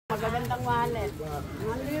Magagandang wallet.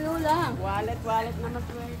 Nandito lang. Wallet na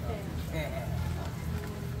maswerte.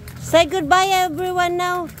 Say goodbye everyone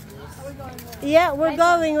now. Yeah, we're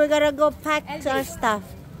going. We're gonna go pack our stuff.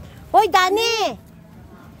 Hoy, Dani!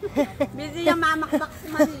 Busy yung mamakbak si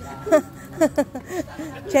Marie.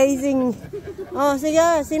 Chasing. Oh,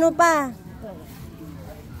 sige. Sino pa?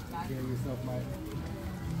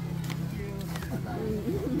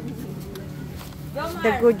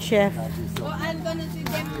 The good chef. So I'm gonna see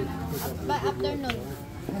them by afternoon.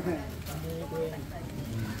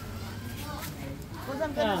 Because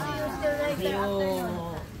I'm gonna see you still right there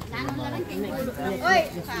afternoon.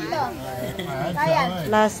 Oy, hello.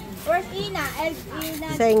 Kayan. Last. Where's Ina?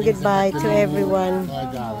 Ina. Saying goodbye to everyone.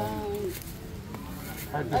 Bye, darling.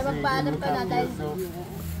 Ay, magpaalam pa na dahil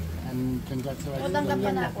And congratulations. utanggap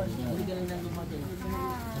pa na ako.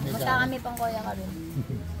 Basta kami pang kuya ka rin.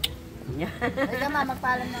 Ay, kama,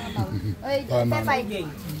 magpaalam na ako. Oy, Pepay.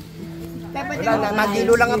 Pepay,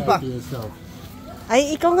 Nagilo lang ang pa.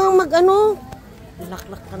 Ay, ikaw nga mag-ano.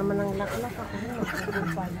 Laklak ka naman ng laklak. Ako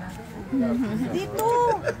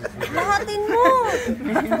dito. Lahatin mo.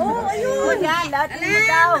 Oh, ayun. Lahatin mo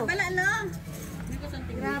daw. Bala lang.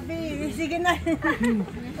 Grabe. Sige na.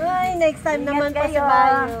 Ay, next time naman pa sa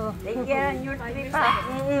bayo. Thank you. Your trip pa.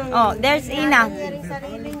 Oh, there's Ina.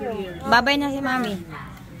 Sarili nyo. Babay na si Mami.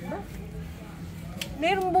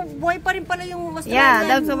 Merong buhay pa rin pala yung Australian. Yeah,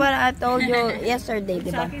 that's what I told you yesterday,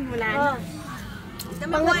 di ba? Wala na. Oh.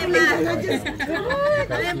 Buhay pa.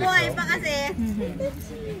 May buhay pa kasi.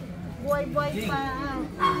 Buhay-buhay pa.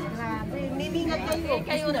 Grabe. Niningat kayo.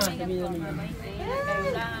 Kayo na.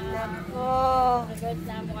 Oh.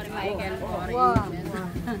 Wow.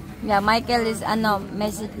 Yeah, Michael is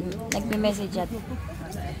message, nagme-message at.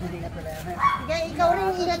 Sige, ikaw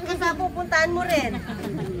rin ingat ka sa pupuntahan mo rin.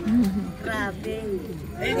 Grabe.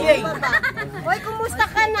 Hoy, kumusta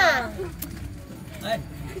ka na?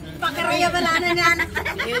 Pakiraya wala na niya.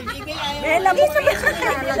 Hela mo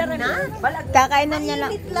na. Kakainan niya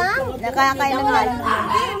lang. Nakakainan niya lang.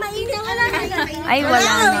 Mainit ka na. Ay,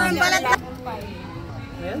 wala na.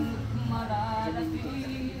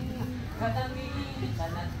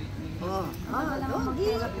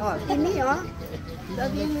 Ini oh.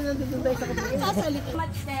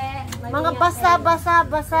 Mga basa.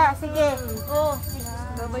 Sige. Oh.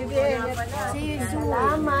 See you soon.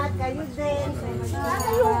 Salamat. Kayo din.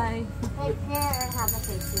 Bye. Take care and have a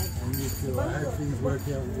safe flight. And you too. I hope things work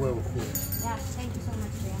out well for you. Yeah, thank you so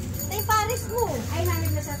much. Tay Paris mo. Ay,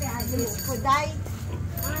 nanin na sa te Agnes. Kuday.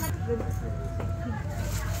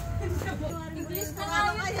 English na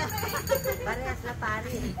nga kaya. Parehas na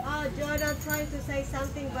Paris. Oh, Jordan trying to say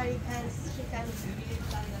something but she can't.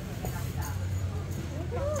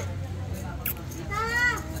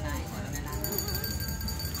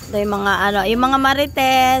 Ito yung mga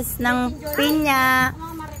marites ng Pinya.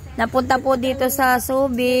 Napunta po dito sa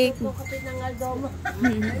Subic.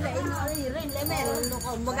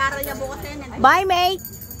 Bye, mate!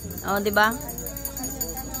 Oh, di ba?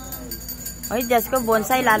 Oy, Diyos ko,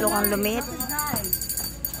 bonsai, lalo kang lumit.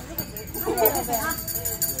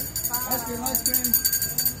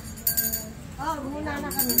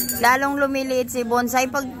 Lalong lumiliit si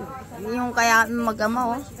bonsai pag yung kaya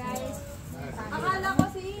mag-ama, oh.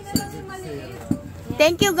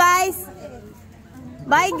 Thank you, guys.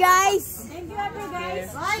 Bye, guys. Thank you, guys.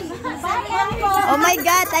 Bye. Oh my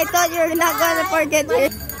God, I thought you're not gonna forget it.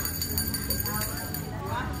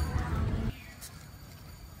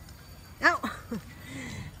 Oh.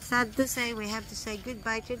 Sad to say, we have to say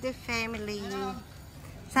goodbye to the family.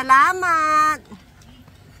 Salamat.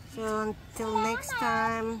 So until next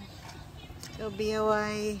time, it'll be a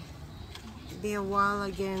while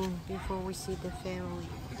again before we see the family.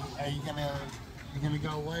 Are you gonna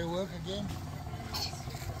go away work again?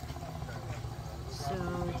 So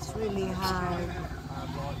it's really hard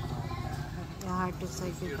to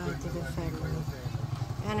say goodbye to the family.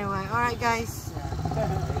 Anyway, alright guys,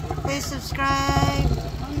 please subscribe,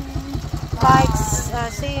 like,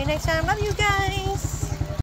 see you next time. Love you guys.